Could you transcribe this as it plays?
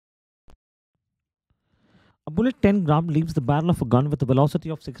A bullet 10 gram leaves the barrel of a gun with a velocity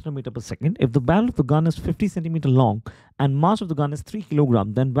of 600 meter per second. If the barrel of the gun is 50 centimeter long and mass of the gun is 3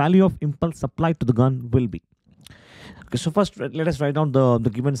 kilogram, then value of impulse applied to the gun will be. Okay, so first let us write down the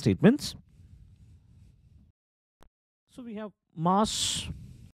given statements. So we have mass.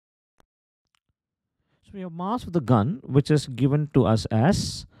 So we have mass of the gun, which is given to us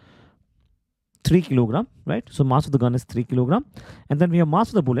as 3 kilogram, right? So mass of the gun is 3 kilogram, and then we have mass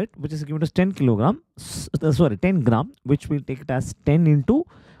of the bullet, which is given as 10 kilogram. Sorry, 10 gram, which we'll take it as 10 into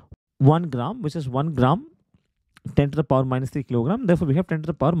 1 gram, which is 1 gram 10 to the power minus 3 kilogram. Therefore, we have 10 to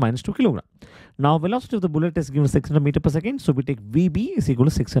the power minus 2 kilogram. Now, velocity of the bullet is given 600 meter per second. So we take VB is equal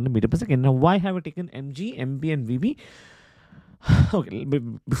to 600 meter per second. Now, why have we taken mg, mb, and VB? Okay,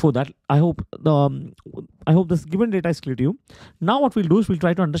 before that, I hope this given data is clear to you. Now, what we'll do is we'll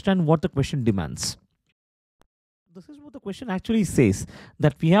try to understand what the question demands. This is what the question actually says,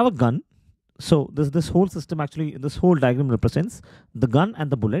 that we have a gun. So this whole system, actually, this whole diagram represents the gun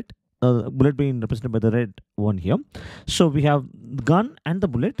and the bullet. Bullet being represented by the red one here. So we have the gun and the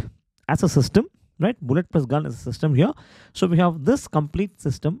bullet as a system, right? Bullet plus gun is a system here. So we have this complete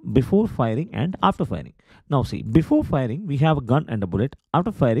system before firing and after firing. Now see, before firing, we have a gun and a bullet.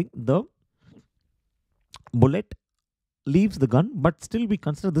 After firing, the bullet leaves the gun, but still we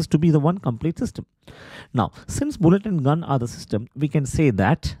consider this to be the one complete system. Now, since bullet and gun are the system, we can say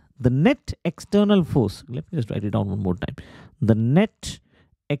that the net external force, let me just write it down one more time. The net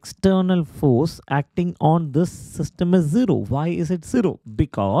external force acting on this system is 0. Why is it 0?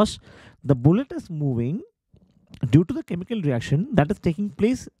 Because the bullet is moving due to the chemical reaction that is taking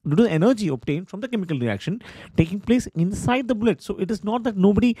place, due to the energy obtained from the chemical reaction taking place inside the bullet. So it is not that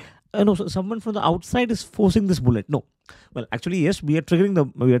nobody, someone from the outside is forcing this bullet. No. Well, actually, yes, we are triggering the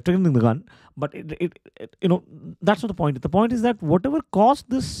gun, but that's not the point. The point is that whatever caused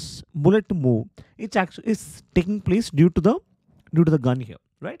this bullet to move, it actually is taking place due to the gun here,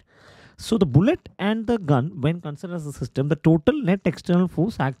 right? So the bullet and the gun, when considered as a system, the total net external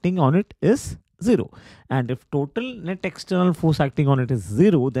force acting on it is 0. And if total net external force acting on it is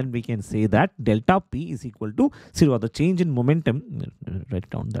 0, then we can say that delta P is equal to 0, or the change in momentum. Write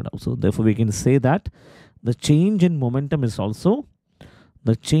down that also. Therefore, we can say that the change in momentum is also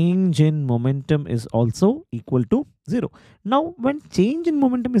equal to 0. Now, when change in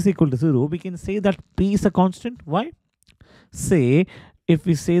momentum is equal to 0, we can say that P is a constant. Why? Say, if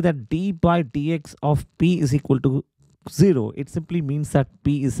we say that d by dx of P is equal to 0, it simply means that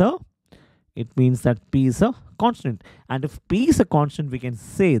P is a constant. And if P is a constant, we can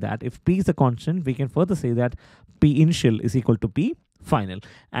say that we can further say that P initial is equal to P final.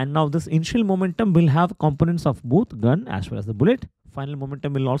 And now this initial momentum will have components of both gun as well as the bullet. Final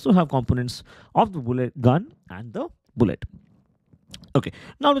momentum will also have components of the gun and the bullet. Okay,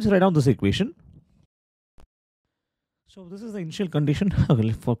 now let's write down this equation. So this is the initial condition.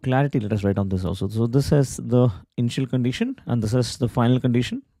 Okay, for clarity, let us write down this also. So this is the initial condition and this is the final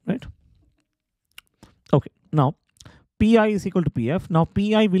condition, right? Okay, now Pi is equal to Pf. Now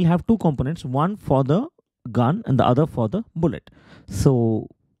Pi will have two components, one for the gun and the other for the bullet. So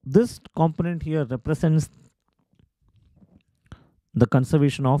this component here represents the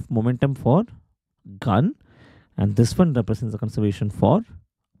conservation of momentum for gun, and this one represents the conservation for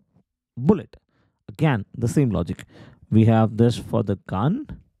bullet. Again, the same logic. We have this for the gun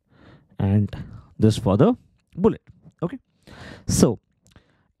and this for the bullet. Okay, so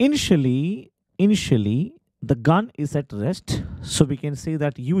initially the gun is at rest, so we can say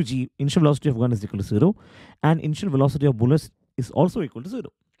that UG, initial velocity of gun, is equal to 0, and initial velocity of bullet is also equal to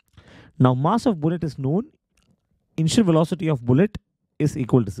 0. Now mass of bullet is known, initial velocity of bullet is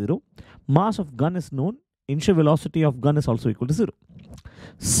equal to 0, mass of gun is known, initial velocity of gun is also equal to 0.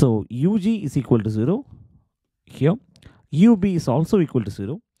 So UG is equal to 0 here, UB is also equal to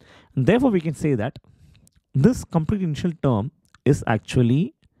 0, and therefore we can say that this complete initial term is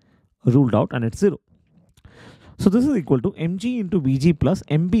actually ruled out and it's 0. So this is equal to mg into vg plus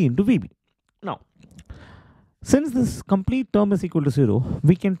mb into vb. Now, since this complete term is equal to 0,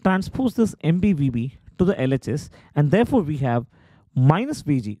 we can transpose this mb vb to the LHS, and therefore we have minus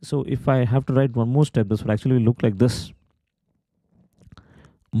vg. So if I have to write one more step, this would actually look like this: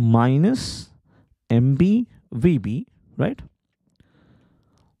 minus mb vb, right,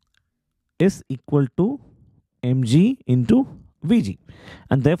 is equal to mg into vg.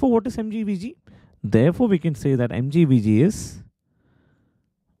 And therefore, what is mg vg? Therefore, we can say that mg vg is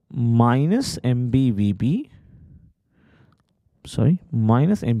minus mb vb,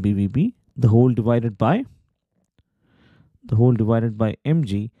 minus mb vb, the whole divided by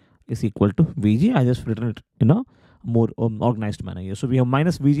mg is equal to vg. I just written it in a more organized manner here. So we have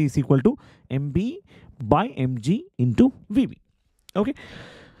minus Vg is equal to mb by mg into Vb. Okay.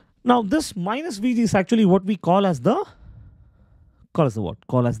 Now this minus Vg is actually what we call as the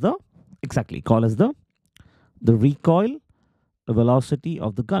recoil velocity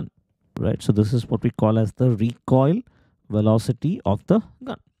of the gun, right? So this is what we call as the recoil velocity of the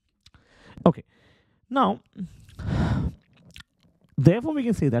gun. Okay. Now, therefore, we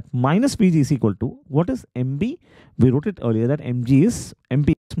can say that minus Vg is equal to what is mb? We wrote it earlier that mb is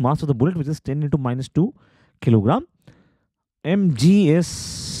mass of the bullet, which is 10 into minus 2 kilogram. mg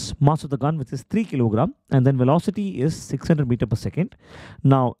is mass of the gun, which is 3 kilogram, and then velocity is 600 meter per second.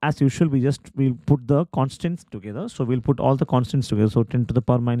 Now, as usual, we'll put the constants together. So we'll put all the constants together. So 10 to the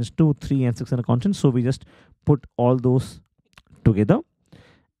power minus 2, 3, and 600 constants. So we just put all those together.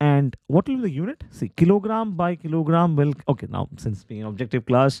 And what will be the unit? See, kilogram by kilogram will, okay, now since being an objective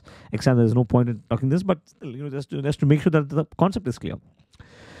class exam, there is no point in talking this, but still, just to make sure that the concept is clear.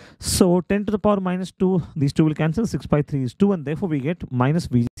 So 10 to the power minus 2, these two will cancel, 6 by 3 is 2, and therefore we get minus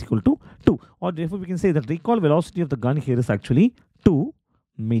V is equal to 2. Or therefore we can say that recoil velocity of the gun here is actually 2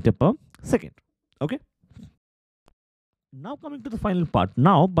 meter per second. Okay. Now coming to the final part.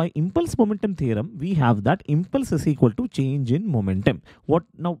 Now by impulse momentum theorem, we have that impulse is equal to change in momentum.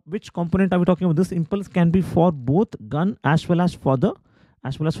 Which component are we talking about? This impulse can be for both gun as well as for the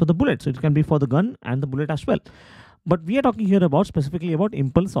bullet. So it can be for the gun and the bullet as well. But we are talking here about specifically about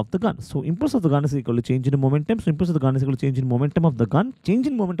impulse of the gun. So impulse of the gun is equal to change in momentum. So impulse of the gun is equal to change in momentum of the gun. Change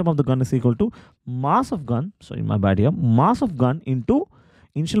in momentum of the gun is equal to mass of gun. Sorry, my bad here. Mass of gun into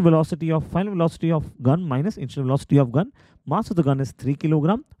initial velocity of final velocity of gun minus initial velocity of gun. Mass of the gun is 3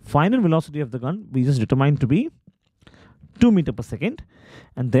 kilogram. Final velocity of the gun we just determined to be 2 meter per second.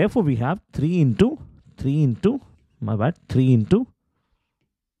 And therefore we have 3 into 2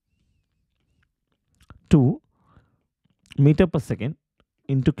 meter per second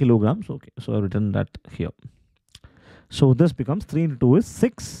into kilograms. Okay, so I've written that here. So this becomes 3 into 2 is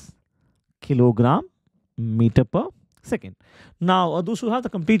 6 kilogram meter per second. Now, those who have the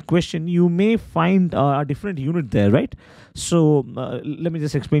complete question, you may find a different unit there, right? So let me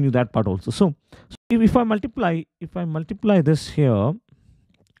just explain you that part also. So if I multiply this here,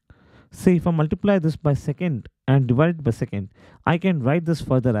 say if I multiply this by second and divide it by second, I can write this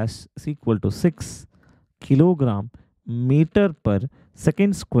further as is equal to 6 kilogram meter per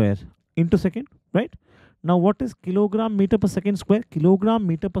second square into second, right? Now what is kilogram meter per second square? Kilogram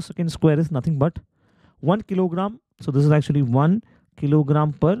meter per second square is nothing but 1 kilogram. So this is actually 1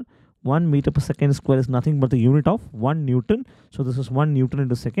 kilogram per 1 meter per second square is nothing but the unit of 1 Newton. So this is 1 Newton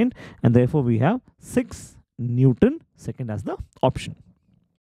into second, and therefore we have 6 Newton second as the option.